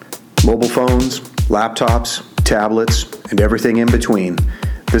Mobile phones, laptops, tablets, and everything in between.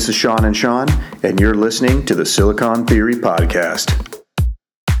 This is Sean and Sean, and you're listening to the Silicon Theory Podcast.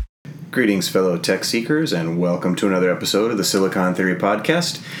 Greetings, fellow tech seekers, and welcome to another episode of the Silicon Theory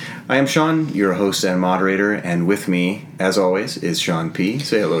Podcast. I am Sean, your host and moderator, and with me, as always, is Sean P.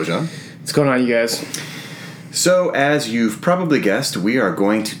 Say hello, Sean. What's going on, you guys? So, as you've probably guessed, we are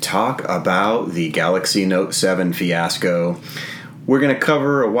going to talk about the Galaxy Note 7 fiasco. We're going to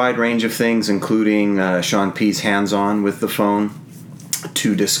cover a wide range of things, including Sean P's hands-on with the phone,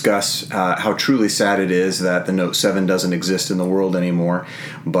 to discuss how truly sad it is that the Note 7 doesn't exist in the world anymore.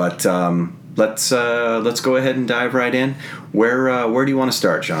 But let's go ahead and dive right in. Where do you want to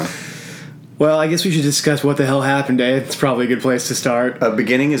start, Sean? Well, I guess we should discuss what the hell happened, eh? It's probably a good place to start. A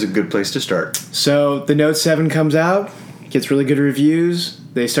beginning is a good place to start. So the Note 7 comes out, gets really good reviews,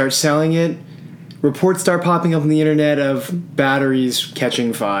 they start selling it. Reports start popping up on the internet of batteries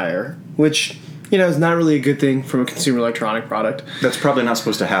catching fire, which, is not really a good thing from a consumer electronic product. That's probably not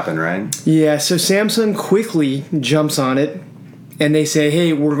supposed to happen, right? Yeah, so Samsung quickly jumps on it, and they say,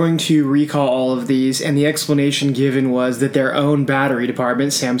 hey, we're going to recall all of these, and the explanation given was that their own battery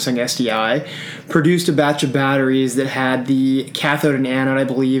department, Samsung SDI, produced a batch of batteries that had the cathode and anode, I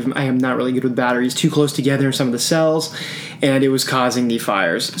believe, I am not really good with batteries, too close together in some of the cells, and it was causing the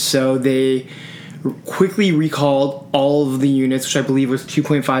fires. So they quickly recalled all of the units, which I believe was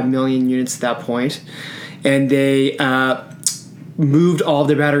 2.5 million units at that point, and they moved all of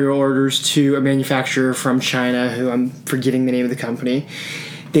their battery orders to a manufacturer from China, who I'm forgetting the name of the company.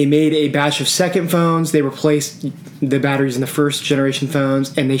 They made a batch of second phones, they replaced the batteries in the first generation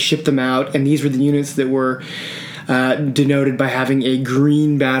phones, and they shipped them out, and these were the units that were denoted by having a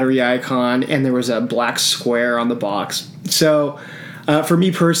green battery icon, and there was a black square on the box. So for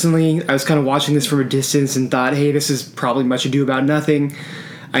me personally, I was kind of watching this from a distance and thought, hey, this is probably much ado about nothing.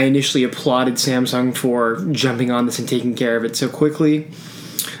 I initially applauded Samsung for jumping on this and taking care of it so quickly.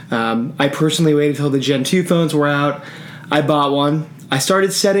 I personally waited until the Gen 2 phones were out. I bought one. I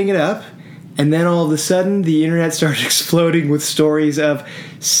started setting it up, and then all of a sudden, the internet started exploding with stories of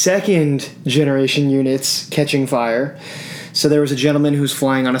second generation units catching fire. So there was a gentleman who was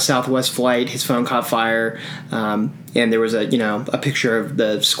flying on a Southwest flight. His phone caught fire, and there was a picture of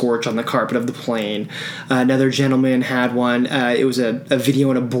the scorch on the carpet of the plane. Another gentleman had one. It was a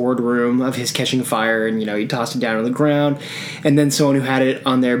video in a boardroom of his catching fire, and he tossed it down on the ground. And then someone who had it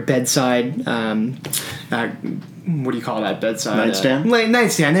on their bedside. What do you call that? Bedside nightstand.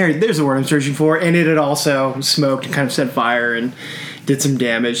 Nightstand. There's the word I'm searching for. And it had also smoked and kind of set fire and did some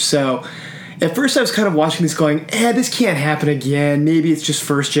damage. So at first, I was kind of watching this going, this can't happen again. Maybe it's just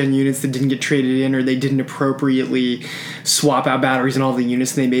first-gen units that didn't get traded in, or they didn't appropriately swap out batteries in all the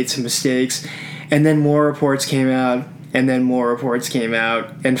units, and they made some mistakes. And then more reports came out, and then more reports came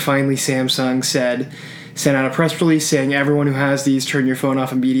out. And finally, Samsung sent out a press release saying, everyone who has these, turn your phone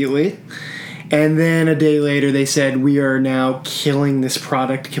off immediately. And then a day later, they said, we are now killing this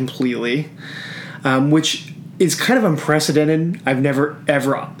product completely, which is kind of unprecedented. I've never,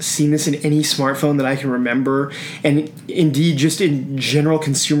 ever seen this in any smartphone that I can remember. And indeed, just in general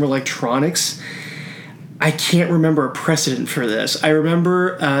consumer electronics, I can't remember a precedent for this. I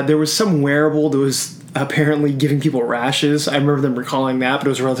remember there was some wearable that was apparently giving people rashes. I remember them recalling that, but it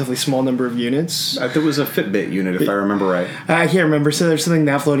was a relatively small number of units. There was a Fitbit unit, if I remember right. I can't remember. So there's something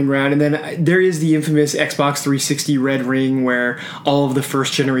that floating around. And then there is the infamous Xbox 360 red ring, where all of the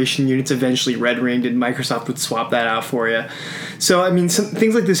first generation units eventually red ringed, and Microsoft would swap that out for you. So, some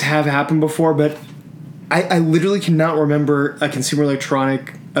things like this have happened before, but I literally cannot remember a consumer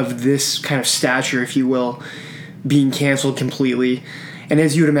electronic of this kind of stature, if you will, being canceled completely. And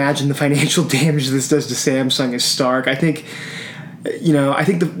as you would imagine, the financial damage this does to Samsung is stark. I think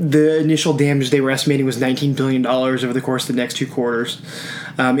the initial damage they were estimating was $19 billion over the course of the next 2 quarters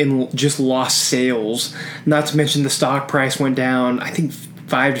in just lost sales. Not to mention the stock price went down, I think,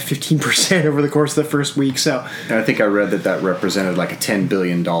 5 to 15% over the course of the first week. So, and I think I read that represented like a $10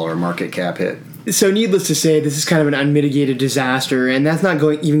 billion market cap hit. So needless to say, this is kind of an unmitigated disaster, and that's not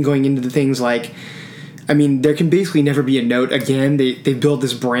going into the things like, there can basically never be a Note again. They built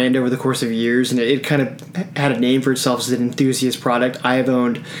this brand over the course of years, and it kind of had a name for itself as an enthusiast product.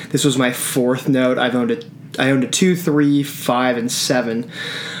 This was my 4th Note. I owned a 2, 3, 5, and 7.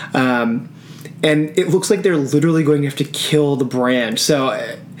 And it looks like they're literally going to have to kill the brand. So,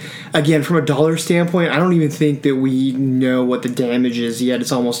 again, from a dollar standpoint, I don't even think that we know what the damage is yet.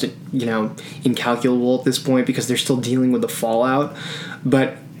 It's almost, incalculable at this point because they're still dealing with the fallout.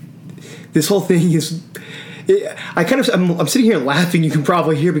 But this whole thing is, I'm sitting here laughing, you can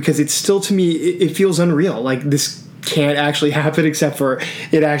probably hear, because it's still, to me, it feels unreal. Like, this can't actually happen, except for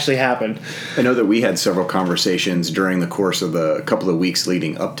it actually happened. I know that we had several conversations during the course of the couple of weeks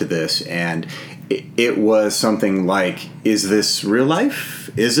leading up to this, and it was something like, is this real life?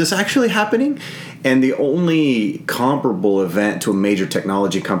 Is this actually happening? And the only comparable event to a major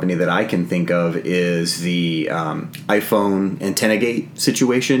technology company that I can think of is the iPhone antenna gate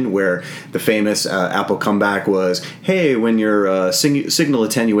situation, where the famous Apple comeback was, hey, when your signal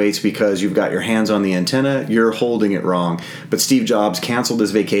attenuates because you've got your hands on the antenna, you're holding it wrong. But Steve Jobs canceled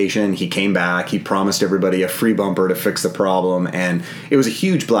his vacation. He came back. He promised everybody a free bumper to fix the problem. And it was a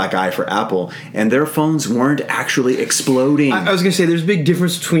huge black eye for Apple. And their phones weren't actually exploding. I was going to say, there's a big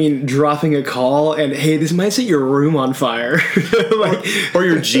difference between dropping a call and, hey, this might set your room on fire. or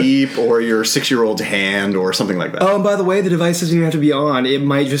your Jeep or your 6-year-old's hand or something like that. Oh, and by the way, the device doesn't even have to be on. It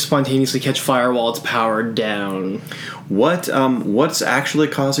might just spontaneously catch fire while it's powered down. What's actually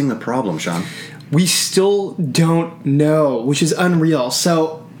causing the problem, Sean? We still don't know, which is unreal.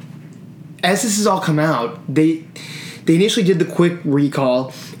 So, as this has all come out, they initially did the quick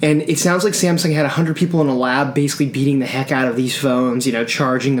recall, and it sounds like Samsung had 100 people in a lab basically beating the heck out of these phones,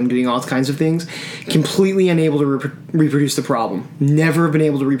 charging them, doing all kinds of things, completely unable to reproduce the problem. Never been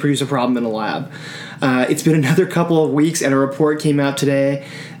able to reproduce a problem in a lab. It's been another couple of weeks, and a report came out today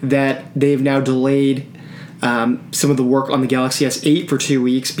that they've now delayed some of the work on the Galaxy S8 for 2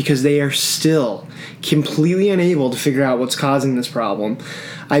 weeks because they are still completely unable to figure out what's causing this problem.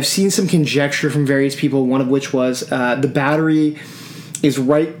 I've seen some conjecture from various people, one of which was the battery is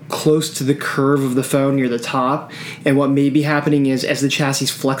right close to the curve of the phone near the top, and what may be happening is as the chassis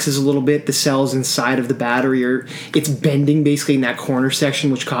flexes a little bit, the cells inside of the battery it's bending basically in that corner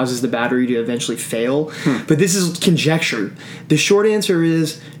section, which causes the battery to eventually fail. But this is conjecture. The short answer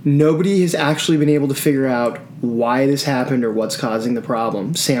is nobody has actually been able to figure out why this happened or what's causing the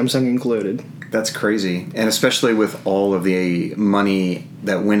problem, Samsung included. That's crazy, and especially with all of the money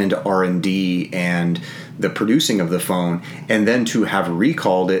that went into R&D and the producing of the phone, and then to have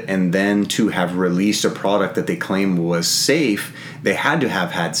recalled it and then to have released a product that they claim was safe, they had to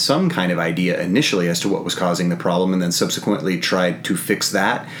have had some kind of idea initially as to what was causing the problem and then subsequently tried to fix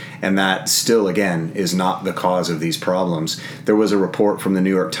that. And that still, again, is not the cause of these problems. There was a report from the New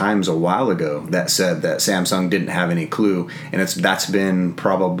York Times a while ago that said that Samsung didn't have any clue, and that's been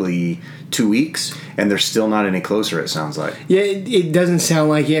probably 2 weeks, and they're still not any closer, it sounds like. Yeah, it doesn't sound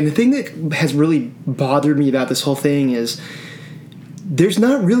like it. And the thing that has really bothered me about this whole thing is there's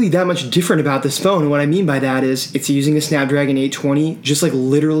not really that much different about this phone. And what I mean by that is it's using a Snapdragon 820, just like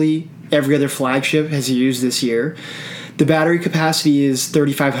literally every other flagship has used this year. The battery capacity is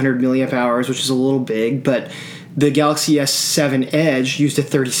 3,500 milliamp hours, which is a little big, but the Galaxy S7 Edge used a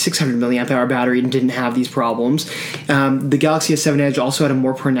 3,600 milliamp hour battery and didn't have these problems. The Galaxy S7 Edge also had a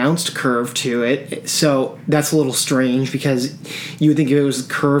more pronounced curve to it, so that's a little strange because you would think if it was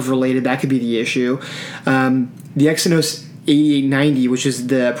curve related, that could be the issue. The Exynos 8890, which is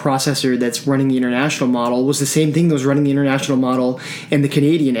the processor that's running the international model, was the same thing that was running the international model and the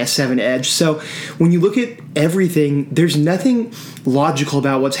Canadian S7 Edge. So when you look at everything, there's nothing logical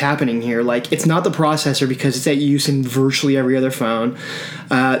about what's happening here. Like, it's not the processor because it's at use in virtually every other phone.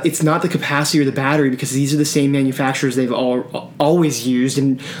 It's not the capacity or the battery because these are the same manufacturers they've always used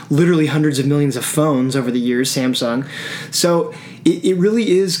in literally hundreds of millions of phones over the years, Samsung. So it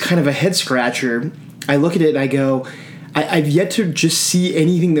really is kind of a head scratcher. I look at it and I go, I've yet to just see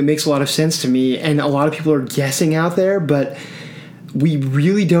anything that makes a lot of sense to me, and a lot of people are guessing out there, but we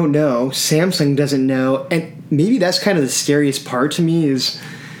really don't know. Samsung doesn't know, and maybe that's kind of the scariest part to me is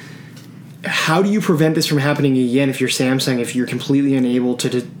how do you prevent this from happening again if you're Samsung, if you're completely unable to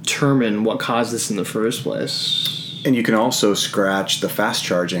determine what caused this in the first place? And you can also scratch the fast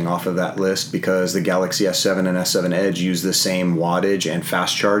charging off of that list because the Galaxy S7 and S7 Edge use the same wattage and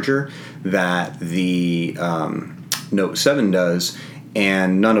fast charger that the Note 7 does,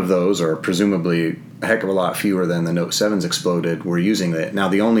 and none of those, or presumably a heck of a lot fewer than the Note 7's exploded, were using it. Now,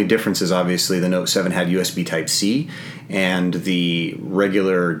 the only difference is obviously the Note 7 had USB Type-C, and the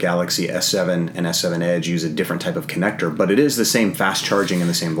regular Galaxy S7 and S7 Edge use a different type of connector, but it is the same fast charging and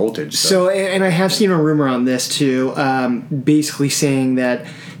the same voltage. So and I have seen a rumor on this too, basically saying that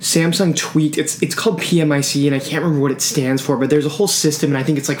Samsung tweaked, it's called PMIC, and I can't remember what it stands for, but there's a whole system, and I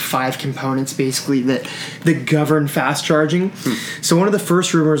think it's like 5 components basically that govern fast charging. So one of the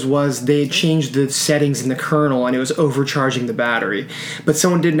first rumors was they changed the settings in the kernel, and it was overcharging the battery. But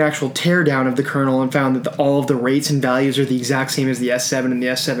someone did an actual teardown of the kernel and found that all of the rates and values are the exact same as the S7 and the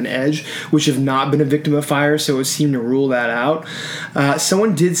S7 Edge, which have not been a victim of fire, so it seemed to rule that out.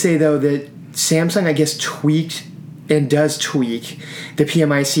 Someone did say, though, that Samsung, I guess, tweaked and does tweak the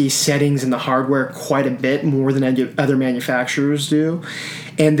PMIC settings in the hardware quite a bit more than other manufacturers do,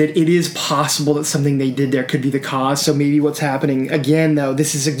 and that it is possible that something they did there could be the cause. So maybe what's happening, again, though,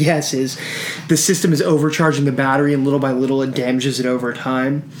 this is a guess, is the system is overcharging the battery, and little by little it damages it over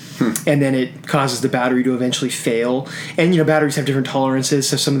time, and then it causes the battery to eventually fail. And, batteries have different tolerances,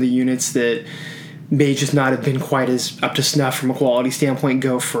 so some of the units that may just not have been quite as up to snuff from a quality standpoint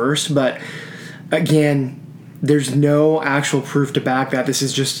go first. But, again, there's no actual proof to back that. This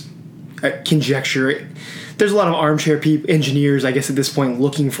is just a conjecture. There's a lot of armchair engineers, I guess, at this point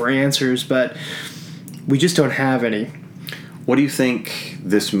looking for answers, but we just don't have any. What do you think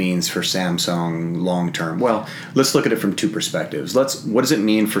this means for Samsung long term? Well, let's look at it from two perspectives. What does it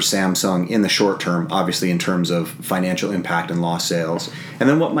mean for Samsung in the short term, obviously in terms of financial impact and lost sales? And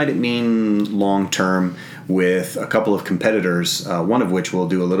then what might it mean long term with a couple of competitors, one of which we'll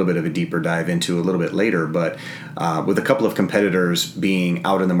do a little bit of a deeper dive into a little bit later, but with a couple of competitors being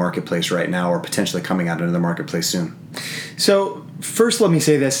out in the marketplace right now or potentially coming out into the marketplace soon? So first let me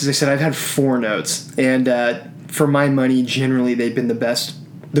say this. As I said, I've had 4 Notes, and for my money, generally they've been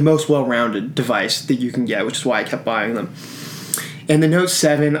the most well-rounded device that you can get, which is why I kept buying them. And the Note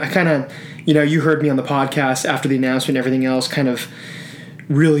 7, I kind of, you heard me on the podcast after the announcement and everything else, kind of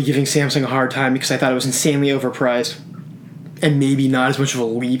really giving Samsung a hard time because I thought it was insanely overpriced and maybe not as much of a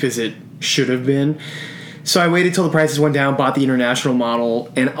leap as it should have been. So I waited till the prices went down, bought the international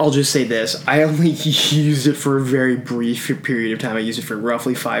model, and I'll just say this. I only used it for a very brief period of time. I used it for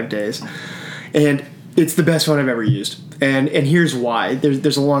roughly 5 days. And it's the best phone I've ever used. And here's why.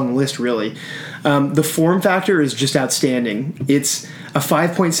 There's a long list, really. The form factor is just outstanding. It's a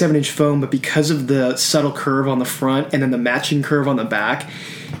 5.7-inch phone, but because of the subtle curve on the front and then the matching curve on the back,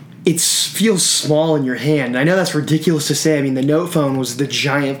 it feels small in your hand. And I know that's ridiculous to say. I mean, the Note phone was the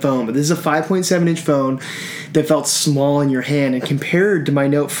giant phone, but this is a 5.7-inch phone that felt small in your hand. And compared to my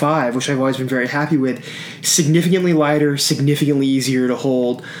Note 5, which I've always been very happy with, significantly lighter, significantly easier to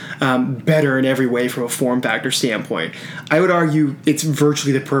hold, better in every way from a form factor standpoint. I would argue it's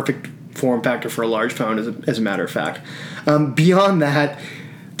virtually the perfect form factor for a large phone, as a matter of fact. Beyond that,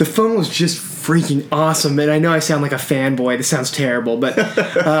 the phone was just freaking awesome. And I know I sound like a fanboy. This sounds terrible, but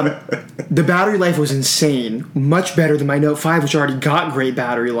the battery life was insane. Much better than my Note 5, which already got great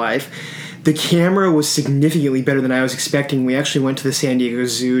battery life. The camera was significantly better than I was expecting. We actually went to the San Diego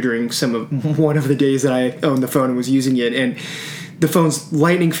Zoo during one of the days that I owned the phone and was using it, and the phone's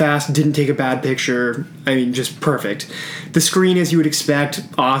lightning fast, didn't take a bad picture. I mean, just perfect. The screen, as you would expect,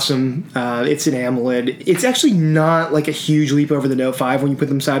 awesome. It's an AMOLED. It's actually not like a huge leap over the Note 5 when you put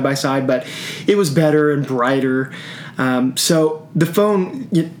them side by side, but it was better and brighter. So the phone,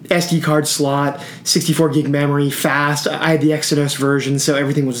 SD card slot, 64 gig memory, fast. I had the Exynos version, so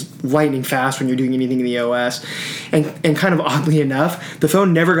everything was lightning fast when you're doing anything in the OS. And kind of oddly enough, the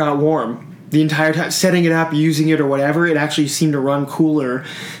phone never got warm. The entire time, setting it up, using it, or whatever, it actually seemed to run cooler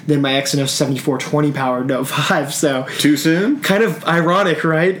than my Exynos 7420 powered Note 5. So too soon? Kind of ironic,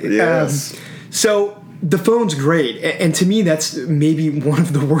 right? Yes. So the phone's great, and to me, that's maybe one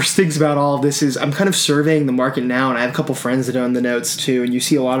of the worst things about all of this is I'm kind of surveying the market now, and I have a couple friends that own the Notes too, and you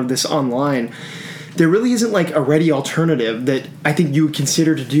see a lot of this online. There really isn't like a ready alternative that I think you would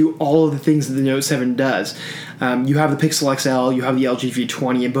consider to do all of the things that the Note 7 does. You have the Pixel XL, you have the LG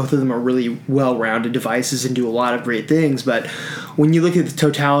V20, and both of them are really well-rounded devices and do a lot of great things. But when you look at the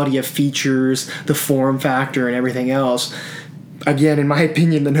totality of features, the form factor, and everything else, again, in my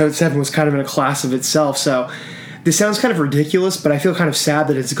opinion, the Note 7 was kind of in a class of itself. So this sounds kind of ridiculous, but I feel kind of sad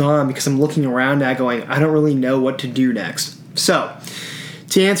that it's gone because I'm looking around now going, I don't really know what to do next. So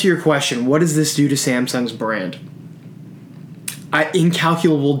to answer your question, what does this do to Samsung's brand?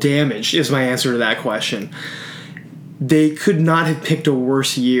 Incalculable damage is my answer to that question. They could not have picked a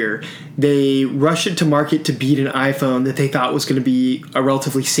worse year. They rushed it to market to beat an iPhone that they thought was going to be a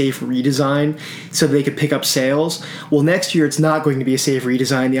relatively safe redesign so they could pick up sales. Well, next year it's not going to be a safe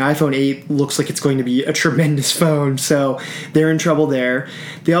redesign. The iPhone 8 looks like it's going to be a tremendous phone, so they're in trouble there.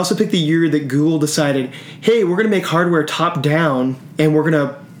 They also picked the year that Google decided, hey, we're going to make hardware top-down and we're going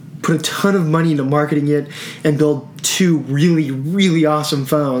to put a ton of money into marketing it and build 2 really, really awesome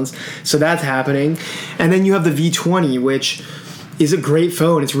phones. So that's happening. And then you have the V20, which is a great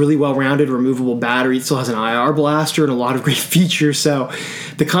phone. It's really well-rounded, removable battery. It still has an IR blaster and a lot of great features. So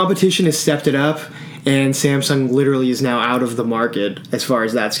the competition has stepped it up, and Samsung literally is now out of the market as far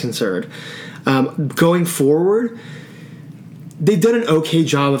as that's concerned. Going forward, They've done an okay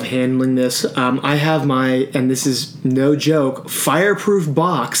job of handling this. I have my, and this is no joke, fireproof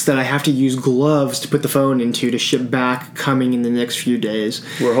box that I have to use gloves to put the phone into to ship back coming in the next few days.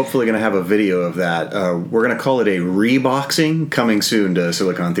 We're hopefully going to have a video of that. We're going to call it a reboxing, coming soon to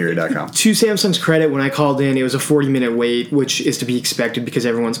silicontheory.com. To Samsung's credit, when I called in, it was a 40-minute wait, which is to be expected because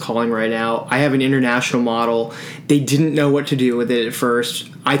everyone's calling right now. I have an international model. They didn't know what to do with it at first.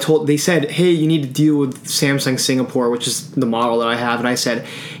 They said, hey, you need to deal with Samsung Singapore, which is the model that I have. And I said,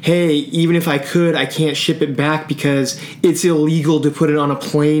 hey, even if I could, I can't ship it back because it's illegal to put it on a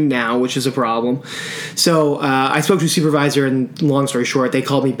plane now, which is a problem. So I spoke to a supervisor, and long story short, they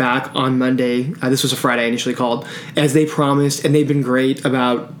called me back on Monday. This was a Friday I initially called, as they promised, and they've been great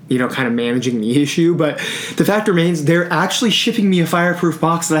about kind of managing the issue. But the fact remains, they're actually shipping me a fireproof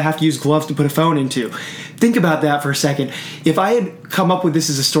box that I have to use gloves to put a phone into. Think about that for a second. If I had come up with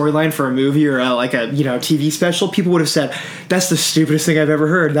this as a storyline for a movie or a TV special, people would have said, that's the stupidest thing I've ever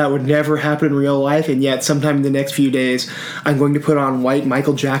heard. That would never happen in real life. And yet sometime in the next few days, I'm going to put on white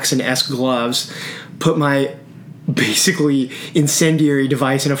Michael Jackson-esque gloves, put my basically incendiary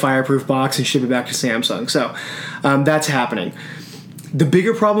device in a fireproof box, and ship it back to Samsung. So that's happening. The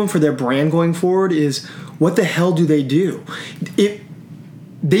bigger problem for their brand going forward is, what the hell do they do?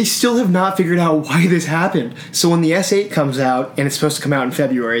 They still have not figured out why this happened. So when the S8 comes out, and it's supposed to come out in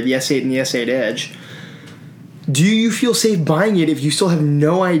February, the S8 and the S8 Edge, do you feel safe buying it if you still have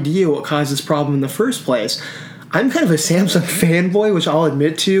no idea what caused this problem in the first place? I'm kind of a Samsung fanboy, which I'll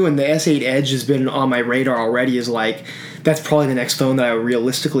admit to, and the S8 Edge has been on my radar already as that's probably the next phone that I would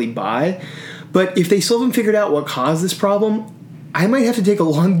realistically buy. But if they still haven't figured out what caused this problem, I might have to take a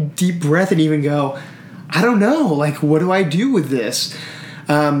long, deep breath and even go, I don't know, what do I do with this?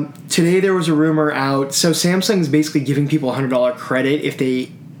 Today there was a rumor out, so Samsung is basically giving people $100 credit if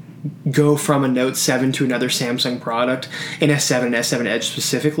they go from a Note 7 to another Samsung product, an S7 and S7 Edge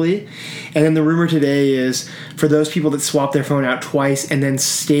specifically. And then the rumor today is, for those people that swapped their phone out twice and then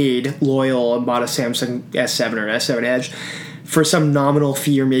stayed loyal and bought a Samsung S7 or an S7 Edge, for some nominal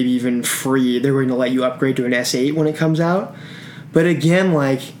fee or maybe even free, they're going to let you upgrade to an S8 when it comes out. But again,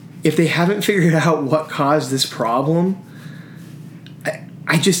 if they haven't figured out what caused this problem,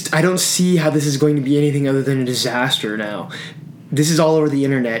 I don't see how this is going to be anything other than a disaster now. This is all over the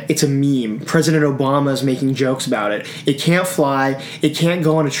internet. It's a meme. President Obama is making jokes about it. It can't fly. It can't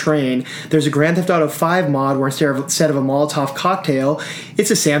go on a train. There's a Grand Theft Auto 5 mod where instead of a Molotov cocktail,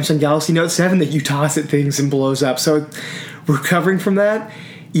 it's a Samsung Galaxy Note 7 that you toss at things and blows up. So recovering from that,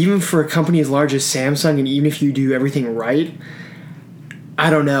 even for a company as large as Samsung, and even if you do everything right, I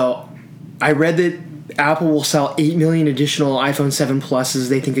don't know. I read that Apple will sell 8 million additional iPhone 7 Pluses.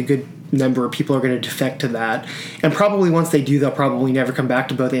 They think a good number of people are going to defect to that. And probably once they do, they'll probably never come back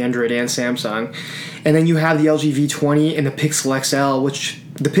to both Android and Samsung. And then you have the LG V20 and the Pixel XL, which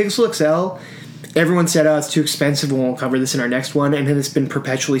the Pixel XL, everyone said, oh, it's too expensive, we won't cover this in our next one. And then it's been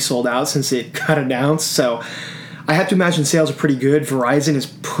perpetually sold out since it got announced. So I have to imagine sales are pretty good. Verizon is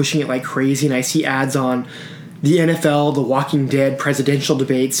pushing it like crazy, and I see ads on the NFL, the Walking Dead presidential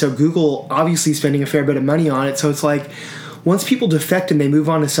debate. So Google obviously spending a fair bit of money on it. So it's once people defect and they move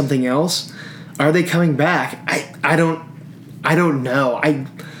on to something else, are they coming back? I don't know.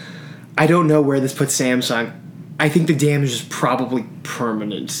 I don't know where this puts Samsung. I think the damage is probably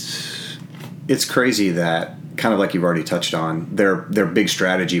permanent. It's crazy that, kind of like you've already touched on, their big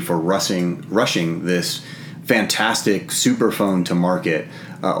strategy for rushing this fantastic super phone to market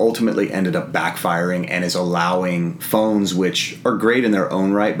ultimately ended up backfiring and is allowing phones which are great in their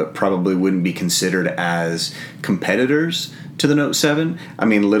own right but probably wouldn't be considered as competitors to the Note 7. I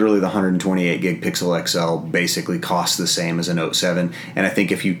mean, literally the 128 gig Pixel XL basically costs the same as a Note 7, and I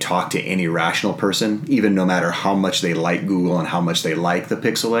think if you talk to any rational person, even no matter how much they like Google and how much they like the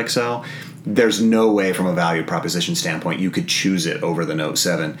Pixel XL, there's no way from a value proposition standpoint you could choose it over the Note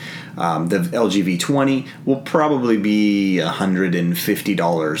 7. The LG V20 will probably be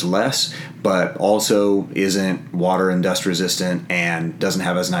 $150 less, but also isn't water and dust resistant and doesn't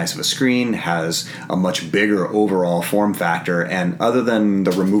have as nice of a screen, has a much bigger overall form factor, and other than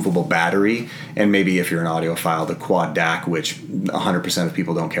the removable battery, and maybe if you're an audiophile, the quad DAC, which 100% of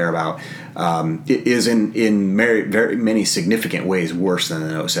people don't care about, it is in very, very many significant ways worse than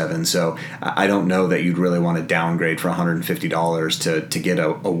the Note 7. So I don't know that you'd really want to downgrade for $150 to get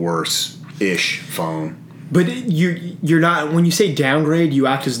a worse-ish phone. But you're not, when you say downgrade, you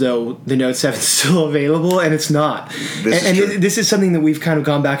act as though the Note 7 is still available, and it's not. This is something that we've kind of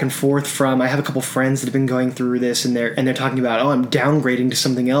gone back and forth from. I have a couple friends that have been going through this, and they're talking about, I'm downgrading to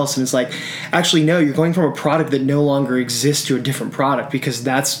something else, and it's like, actually, no, you're going from a product that no longer exists to a different product, because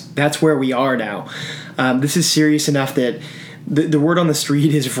that's where we are now. This is serious enough that The word on the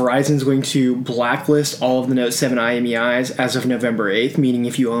street is Verizon's going to blacklist all of the Note 7 IMEIs as of November 8th, meaning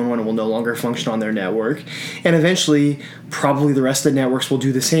if you own one, it will no longer function on their network. And eventually, probably the rest of the networks will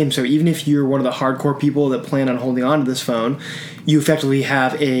do the same. So even if you're one of the hardcore people that plan on holding on to this phone, you effectively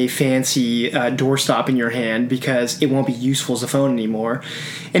have a fancy doorstop in your hand because it won't be useful as a phone anymore.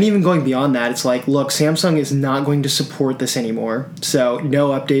 And even going beyond that, it's like, look, Samsung is not going to support this anymore. So no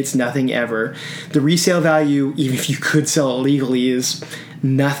updates, nothing ever. The resale value, even if you could sell it legally, is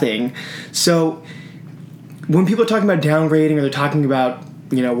nothing. So when people are talking about downgrading or they're talking about,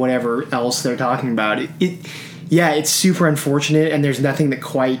 whatever else they're talking about, it's super unfortunate, and there's nothing that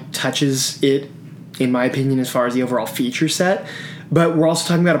quite touches it, in my opinion, as far as the overall feature set. But we're also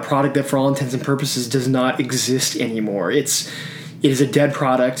talking about a product that, for all intents and purposes, does not exist anymore. It is a dead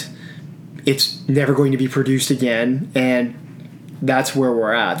product. It's never going to be produced again, and that's where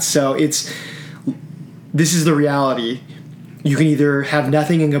we're at. So this is the reality. You can either have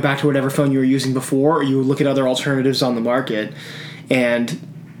nothing and go back to whatever phone you were using before, or you look at other alternatives on the market. And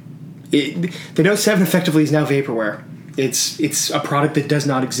the Note 7 effectively is now vaporware. It's a product that does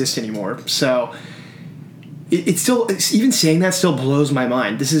not exist anymore. So it's still, even saying that still blows my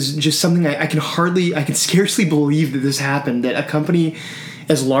mind. This is just something I can scarcely believe that this happened, that a company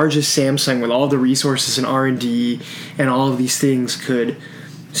as large as Samsung, with all the resources and R&D and all of these things, could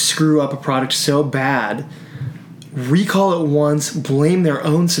screw up a product so bad, recall it once, blame their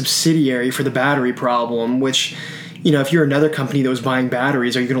own subsidiary for the battery problem, which, if you're another company that was buying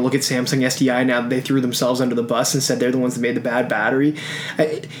batteries, are you going to look at Samsung SDI now that they threw themselves under the bus and said they're the ones that made the bad battery?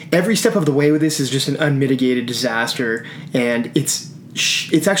 Every step of the way with this is just an unmitigated disaster, and it's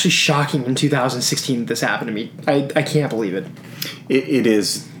actually shocking in 2016 that this happened to me. I can't believe it. It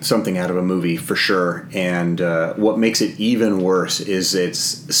is something out of a movie for sure, and what makes it even worse is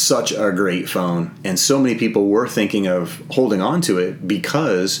it's such a great phone, and so many people were thinking of holding on to it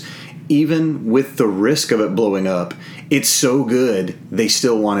because even with the risk of it blowing up, it's so good they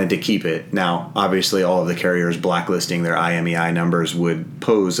still wanted to keep it. Now, obviously, all of the carriers blacklisting their IMEI numbers would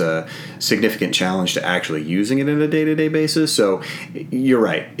pose a significant challenge to actually using it on a day-to-day basis. So you're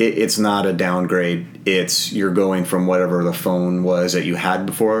right. It's not a downgrade. You're going from whatever the phone was that you had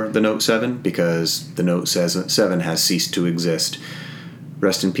before the Note 7, because the Note 7 has ceased to exist.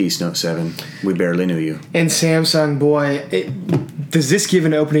 Rest in peace, Note 7. We barely knew you. And Samsung, boy, does this give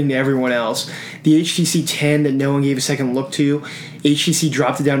an opening to everyone else? The HTC 10 that no one gave a second look to, HTC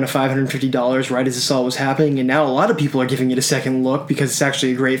dropped it down to $550 right as this all was happening, and now a lot of people are giving it a second look because it's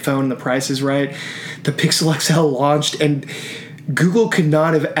actually a great phone and the price is right. The Pixel XL launched, and Google could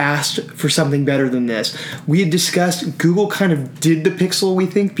not have asked for something better than this. We had discussed Google kind of did the Pixel, we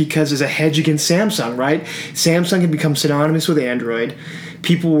think, because as a hedge against Samsung, right? Samsung had become synonymous with Android.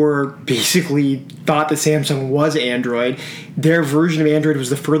 People were basically thought that Samsung was Android. Their version of Android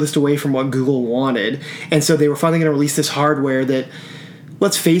was the furthest away from what Google wanted. And so they were finally going to release this hardware that,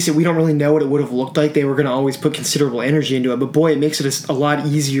 let's face it, we don't really know what it would have looked like. They were going to always put considerable energy into it. But boy, it makes it a lot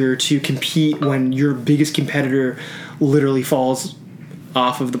easier to compete when your biggest competitor literally falls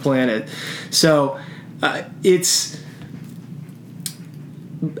off of the planet. So I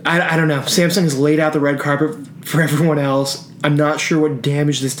don't know. Samsung has laid out the red carpet for everyone else. I'm not sure what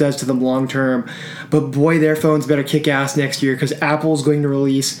damage this does to them long term, but boy, their phones better kick ass next year, because Apple's going to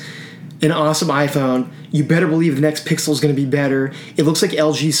release an awesome iPhone. You better believe the next Pixel is going to be better. It looks like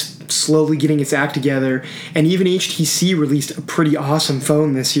LG's slowly getting its act together, and even HTC released a pretty awesome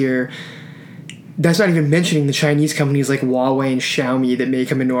phone this year. That's not even mentioning the Chinese companies like Huawei and Xiaomi that may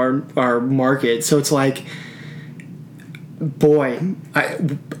come into our market. So it's like, boy,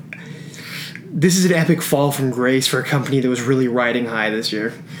 this is an epic fall from grace for a company that was really riding high this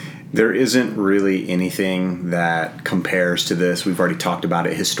year. There isn't really anything that compares to this. We've already talked about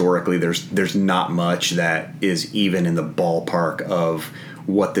it historically. There's not much that is even in the ballpark of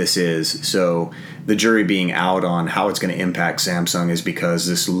what this is. So the jury being out on how it's going to impact Samsung is because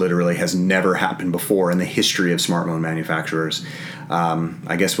this literally has never happened before in the history of smartphone manufacturers.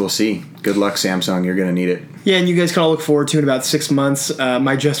 I guess we'll see. Good luck, Samsung. You're going to need it. Yeah, and you guys can all look forward to in about 6 months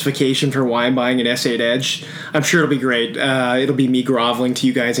my justification for why I'm buying an S8 Edge. I'm sure it'll be great. It'll be me groveling to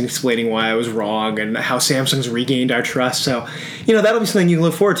you guys and explaining why I was wrong and how Samsung's regained our trust. So, that'll be something you can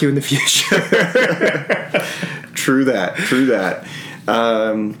look forward to in the future. True that.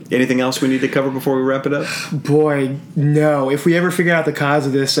 Anything else we need to cover before we wrap it up? Boy, no. If we ever figure out the cause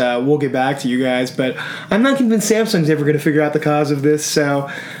of this, we'll get back to you guys. But I'm not convinced Samsung's ever going to figure out the cause of this. So,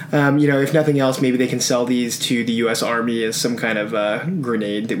 if nothing else, maybe they can sell these to the U.S. Army as some kind of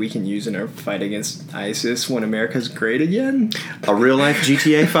grenade that we can use in our fight against ISIS when America's great again. A real-life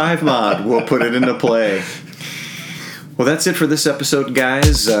GTA 5 mod. We'll put it into play. Well, that's it for this episode,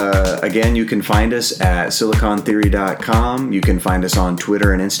 guys. Again, you can find us at silicontheory.com. You can find us on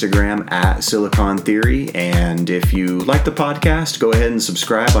Twitter and Instagram at Silicon Theory. And if you like the podcast, go ahead and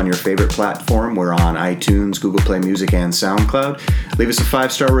subscribe on your favorite platform. We're on iTunes, Google Play Music, and SoundCloud. Leave us a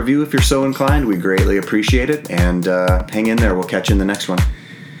 5-star review if you're so inclined. We greatly appreciate it. And hang in there. We'll catch you in the next one.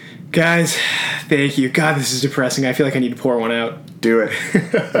 Guys, thank you. God, this is depressing. I feel like I need to pour one out. Do it.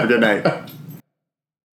 Have a good night.